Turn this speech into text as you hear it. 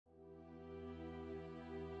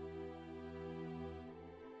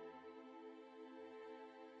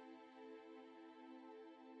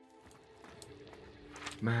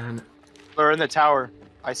Man. They're in the tower.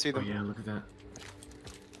 I see Oh them. yeah, look at that.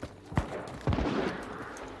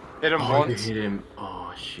 Hit him Oh, once. you hit him.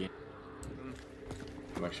 Oh shit.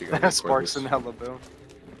 I'm actually gonna record Sparks this. in hella boom.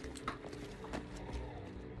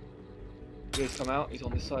 He's come out. He's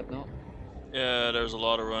on this side now. Yeah, there's a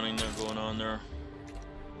lot of running there going on there.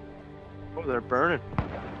 Oh, they're burning.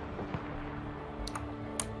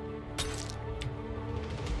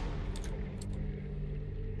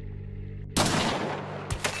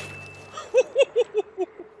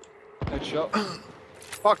 Headshot.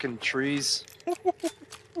 Fucking trees.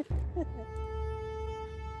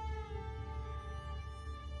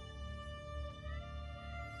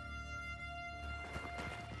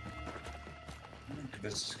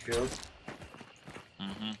 This is killed.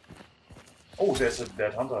 Mm-hmm. Oh, there's a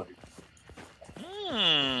dead hunter.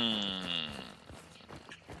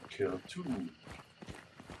 Killed two.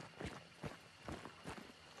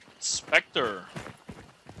 Spectre.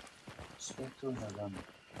 Spectre in a gun.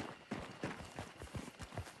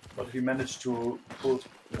 But he managed to put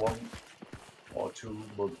one or two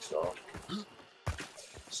bullets out.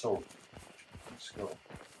 So, let's go.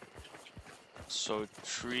 So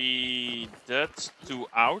 3 dead, 2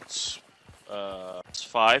 out. It's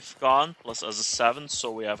 5 gone, plus as a 7,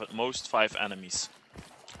 so we have at most 5 enemies.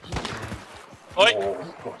 Oi!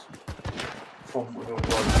 Oh god. From one.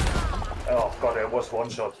 Oh god, there was one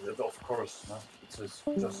shot. Of course, no? It's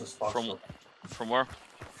just a spark shot. From where?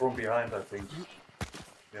 From behind, I think.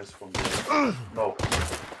 Yes, from behind. No.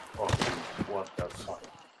 Oh, what the fuck?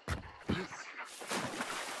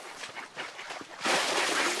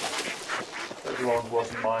 That one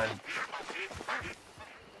wasn't mine.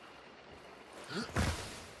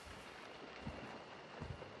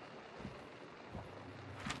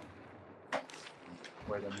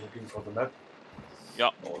 Wait, I'm looking for the map.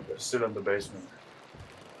 Yeah. Oh, they're still in the basement.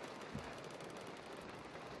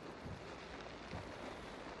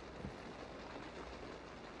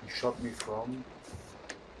 He shot me from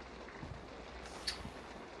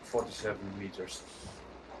 47 meters.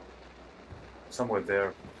 Somewhere there,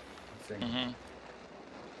 I think. Mm-hmm.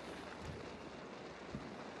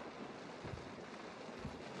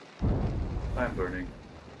 I'm burning.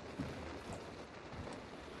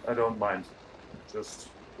 I don't mind. Just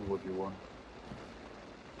do what you want.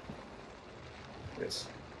 Yes.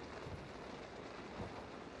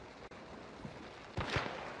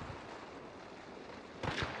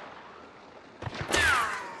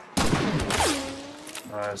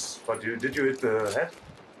 Nice. But did you hit the head?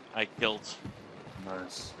 I killed.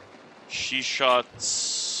 Nice. She shot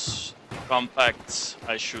compact,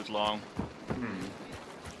 I shoot long. Hmm.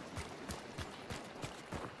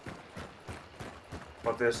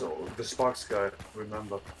 But there's the Sparks guy,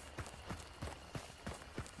 remember.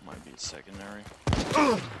 Might be secondary.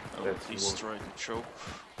 That's Destroy the choke.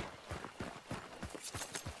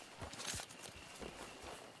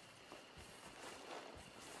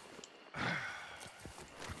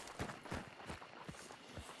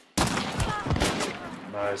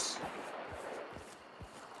 Nice.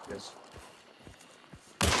 Yes.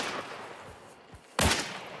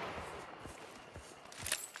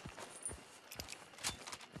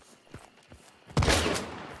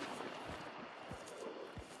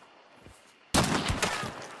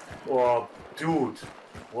 Oh, dude,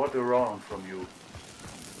 what a round from you.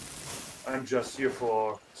 I'm just here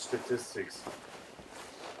for statistics.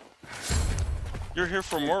 You're here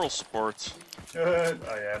for moral support. I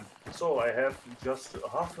am. So I have just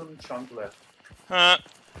half a chunk left.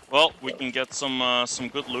 Well, we can get some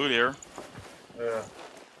good loot here. Yeah,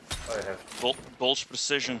 I have. Bulge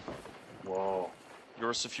precision. Wow.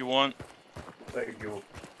 Yours if you want. Thank you.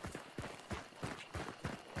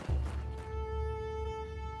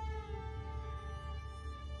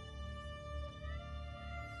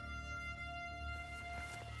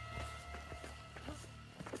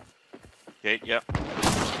 Okay, yeah.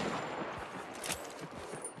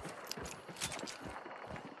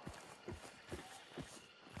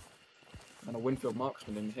 And a Winfield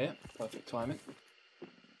Marksman in here. Perfect timing.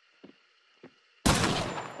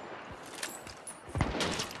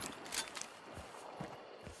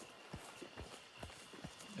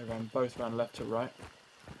 They both ran left to right.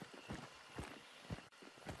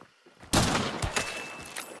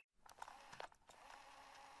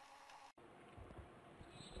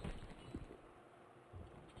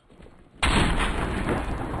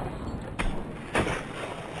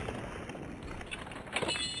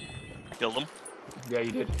 Killed him. Yeah,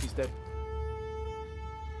 you did. He's dead.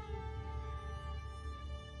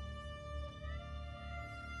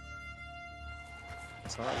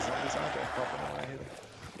 Sorry, zombies out there popping away here.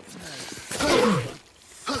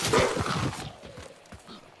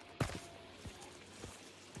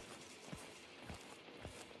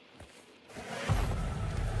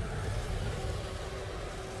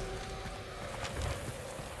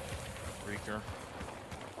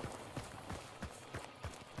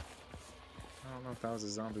 that was a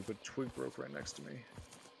zombie, but twig broke right next to me.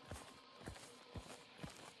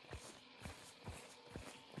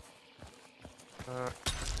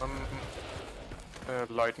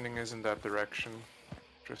 Lightning is in that direction.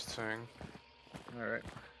 Just saying. Alright.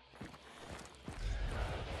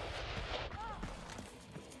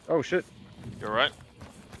 Oh shit. You're right.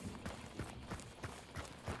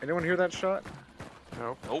 Anyone hear that shot?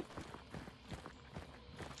 Nope. Nope.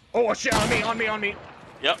 Oh shit, on me, on me, on me!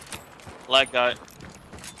 Yep. Black guy.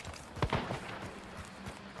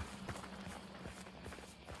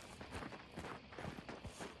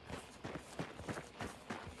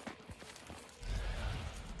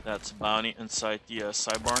 That's a bounty inside the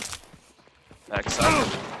side barn. Backside.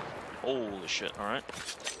 Holy shit, alright.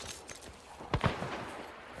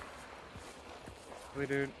 Really,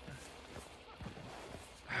 dude.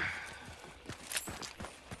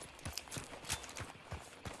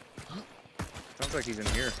 Sounds like he's in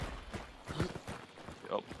here.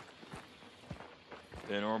 Yep.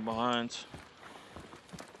 In or behind.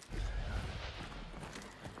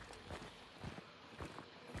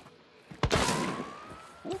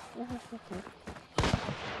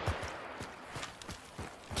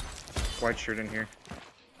 White shirt in here.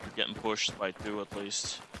 Getting pushed by 2 at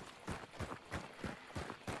least.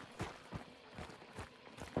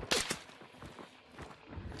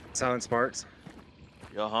 Silent Sparks.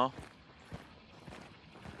 Yeah, huh?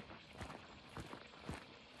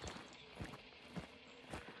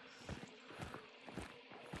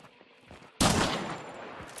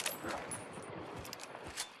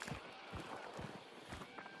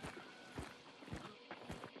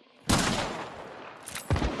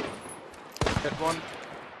 Hit one.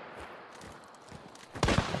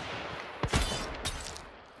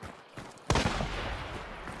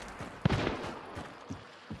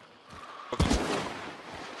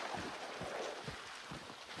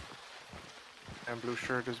 And blue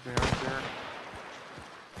shirt is behind there.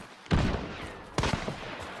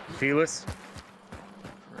 Felis.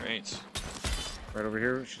 Great. Right over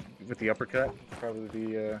here with the uppercut. Probably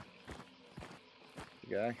the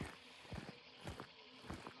guy.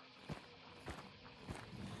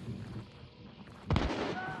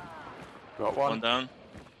 Got One one. down.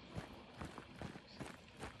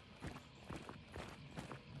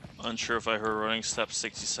 Unsure if I heard running steps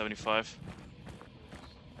 60, 75.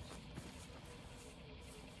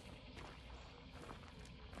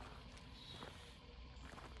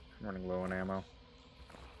 I'm running low on ammo.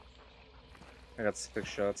 I got 6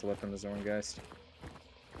 shots left in the zone, guys.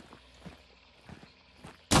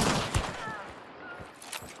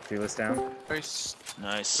 Felis down. Nice.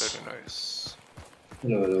 Nice. Very nice.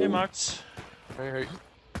 Hello. Hey, Max. Hey, hey.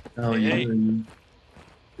 How are Hey, you?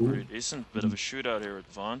 Pretty decent. Bit of a shootout here at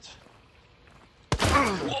Vaunt.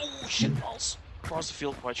 Whoa, shit balls. Across the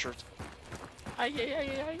field, white shirt. Ay, ay, ay,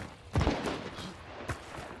 ay, ay.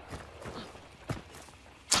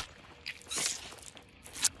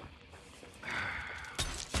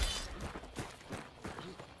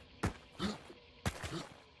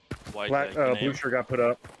 White Black, guy, blue shirt got put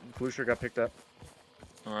up. Blue shirt got picked up.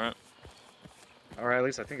 Alright. Alright, at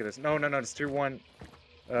least I think it is. No, it's tier 1.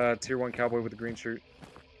 Tier 1 cowboy with the green shirt.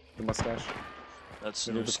 The mustache. That's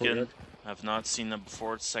They new did the skin. courtyard. I've not seen them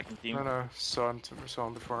before. It's second team. No, saw him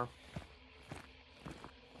before.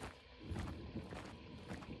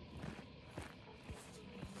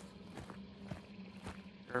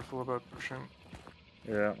 Careful about pushing.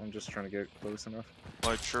 Yeah, I'm just trying to get close enough.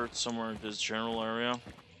 White shirt somewhere in this general area.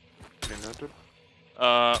 Okay, noted.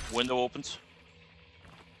 Window opened.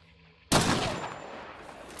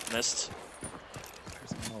 Missed.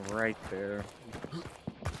 There's ammo right there.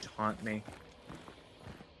 Taunt me.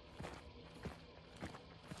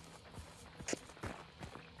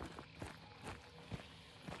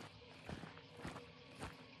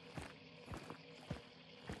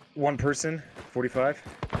 One person, 45.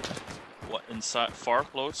 What, inside? Far?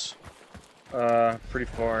 Close? Pretty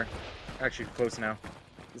far. Actually, close now.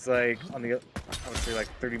 It's like on the, I would say like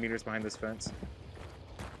 30 meters behind this fence.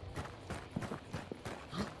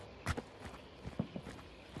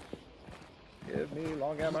 Give me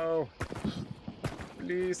long ammo.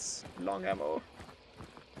 Please, long ammo.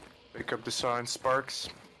 Pick up the sign, Sparks.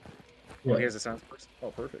 Oh, he has a sound first.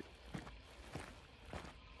 Oh, perfect.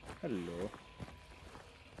 Hello.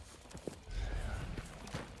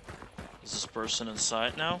 Is this person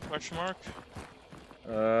inside now? Question mark?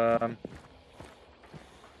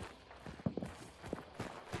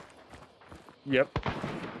 Yep.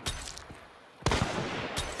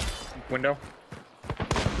 Window.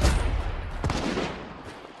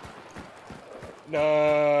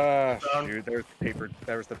 No, shoot,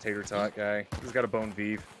 there's the tater tot guy. He's got a bone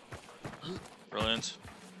vive. Brilliant.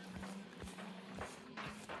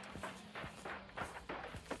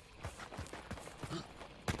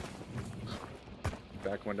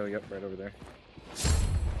 Back window, yep, right over there.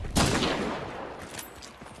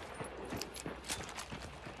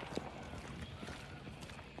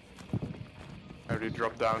 I already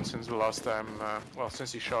dropped down since the last time, well,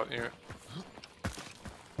 since he shot you.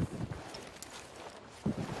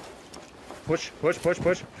 Push, push, push,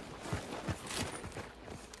 push.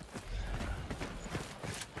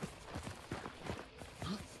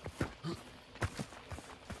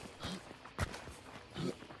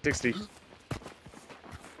 $60.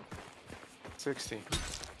 60.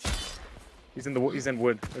 He's in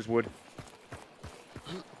wood. There's wood.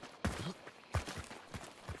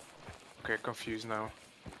 Okay, confused now.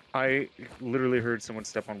 I literally heard someone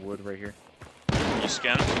step on wood right here. You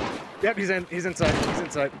scan? Yep, he's inside. He's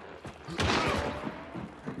inside.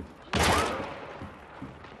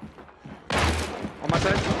 On my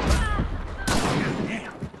side.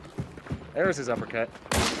 Damn. There's his uppercut.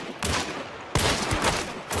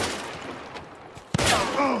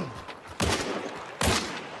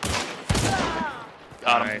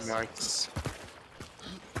 Got him. Nice. Nice.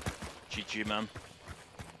 GG, man.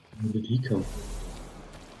 Where did he come?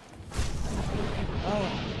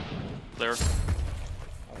 Clear.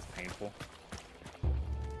 That was painful.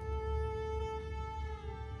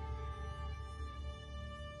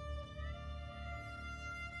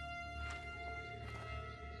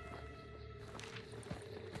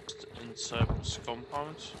 Inside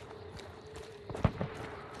compound.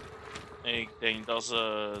 Ik denk dat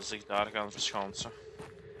ze zich daar gaan verschansen.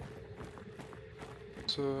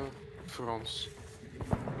 Voor ons.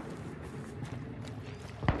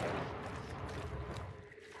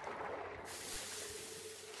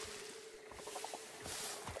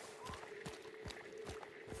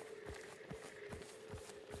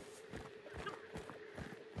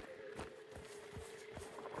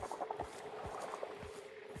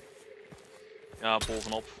 Ja,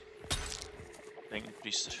 bovenop. Ik denk een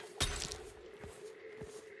priester.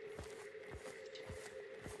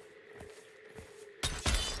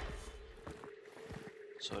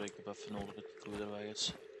 Sorry, ik heb even nodig dat de crew er weg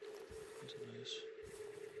is.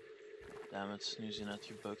 Damn it, nu is hij net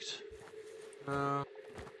gebukt.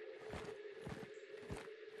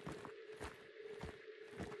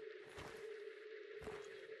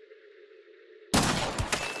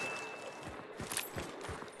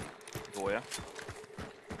 Gooien.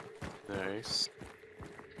 Nice.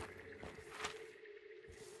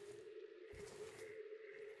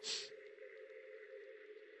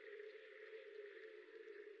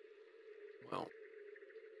 Wel.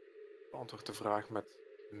 Antwoord de vraag met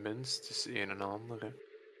minstens een en ander. Hè.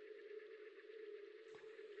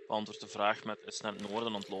 Beantwoord de vraag met is naar het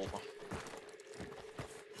noorden aan het lopen.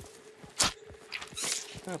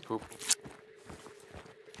 Ja, poep.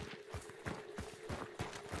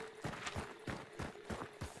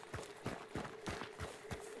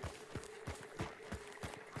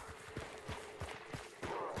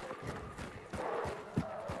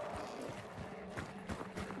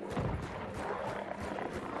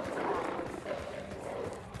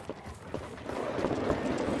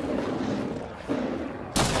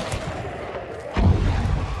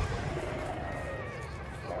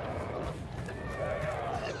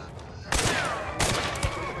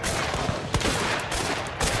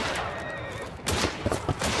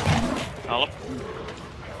 Help.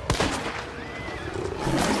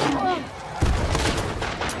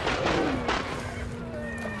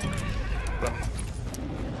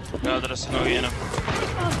 Ja, er is er nog een.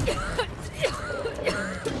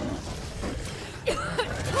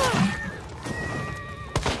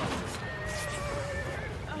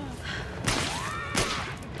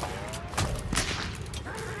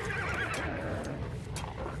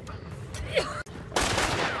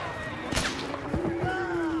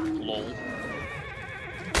 Lol.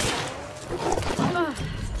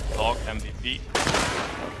 Dog MVP.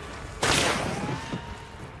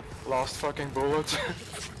 Last fucking bullet.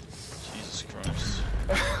 Jesus Christ.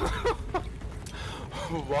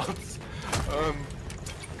 What?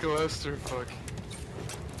 Clusterfuck.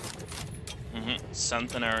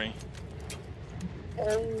 Centenary.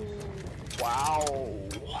 Oh, wow.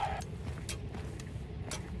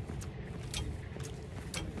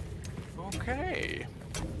 Okay.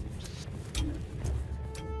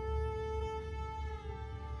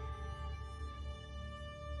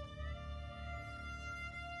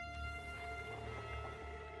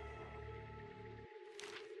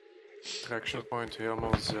 Traction point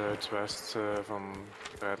helemaal zuidwest van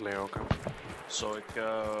Bradley ook. Hè. Zou ik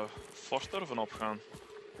fort ervan opgaan?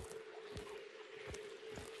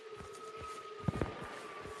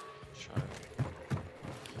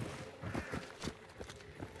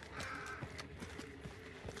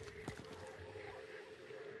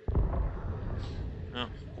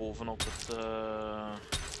 bovenop het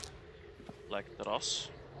lekterras.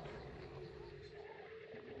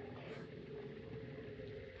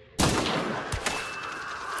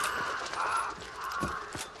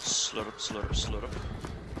 Slurp, slurp, slurp.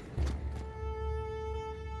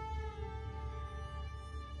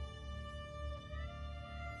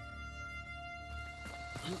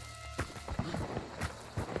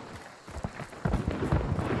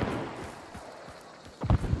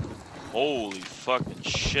 Holy fucking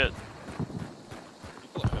shit.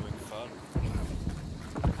 People are having fun.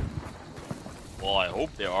 Well, I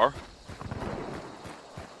hope they are.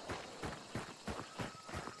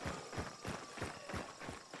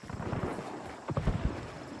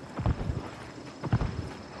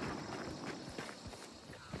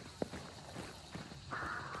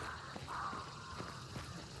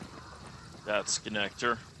 That's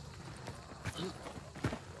connector.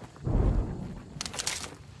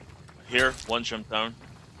 Here, one jump down.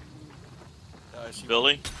 Yeah, I see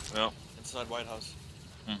Billy? Yeah. one inside White House.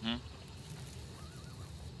 Mm-hmm.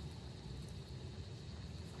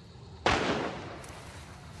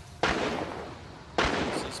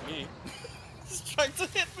 This is me. He's trying to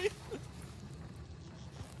hit me.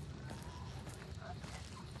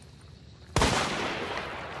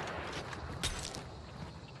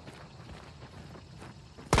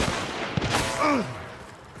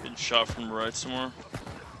 Getting shot from the right somewhere.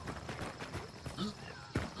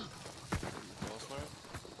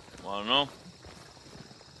 I don't know.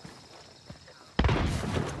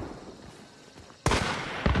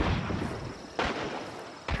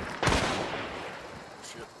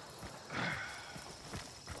 Shit.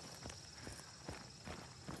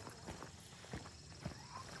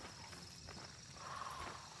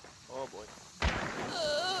 Oh boy.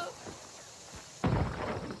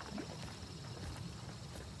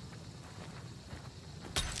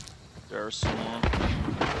 There's someone.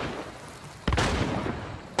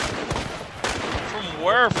 From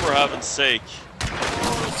where, for heaven's sake?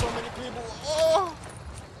 Oh, there's so many people. Oh!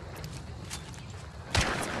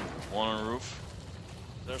 One on the roof.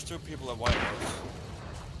 There's 2 people at White House.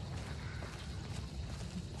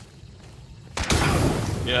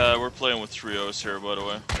 Yeah, we're playing with trios here, by the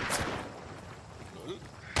way.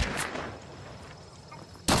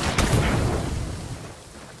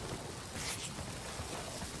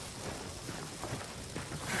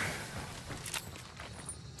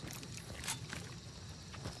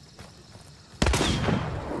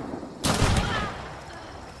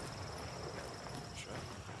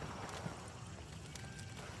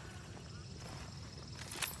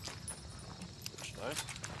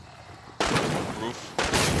 Roof.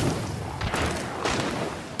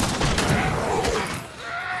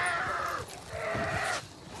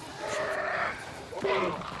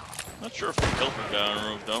 Not sure if we killed the guy on the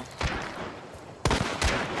roof though.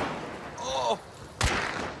 Oh!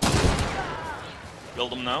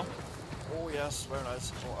 Killed him now? Oh yes, very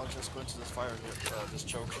nice. Oh, I'll just go into this fire here, this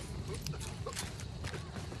choke.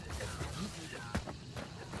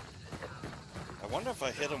 I wonder if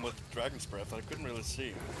I hit him with Dragon's Breath. I couldn't really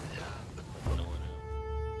see. No idea.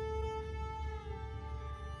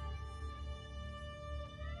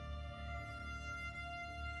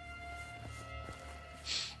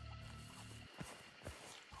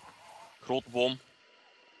 Grote boom.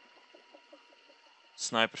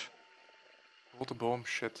 Sniper. Grote boom,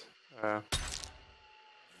 shit.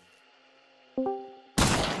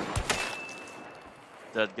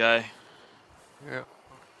 That guy. Yeah.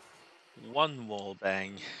 One wall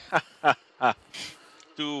bang.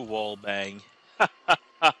 2 wall bang.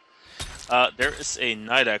 There is a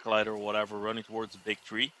night acolyte or whatever running towards the big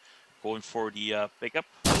tree. Going for the pickup.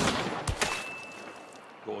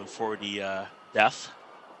 Going for the death.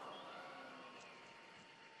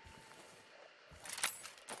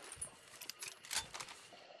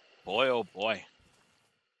 Boy, oh boy.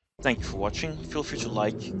 Thank you for watching. Feel free to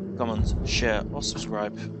like, comment, share, or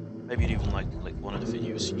subscribe. Maybe you'd even like to click one of the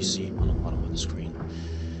videos you see on the bottom of the screen.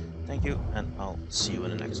 Thank you, and I'll see you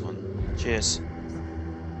in the next one. Cheers.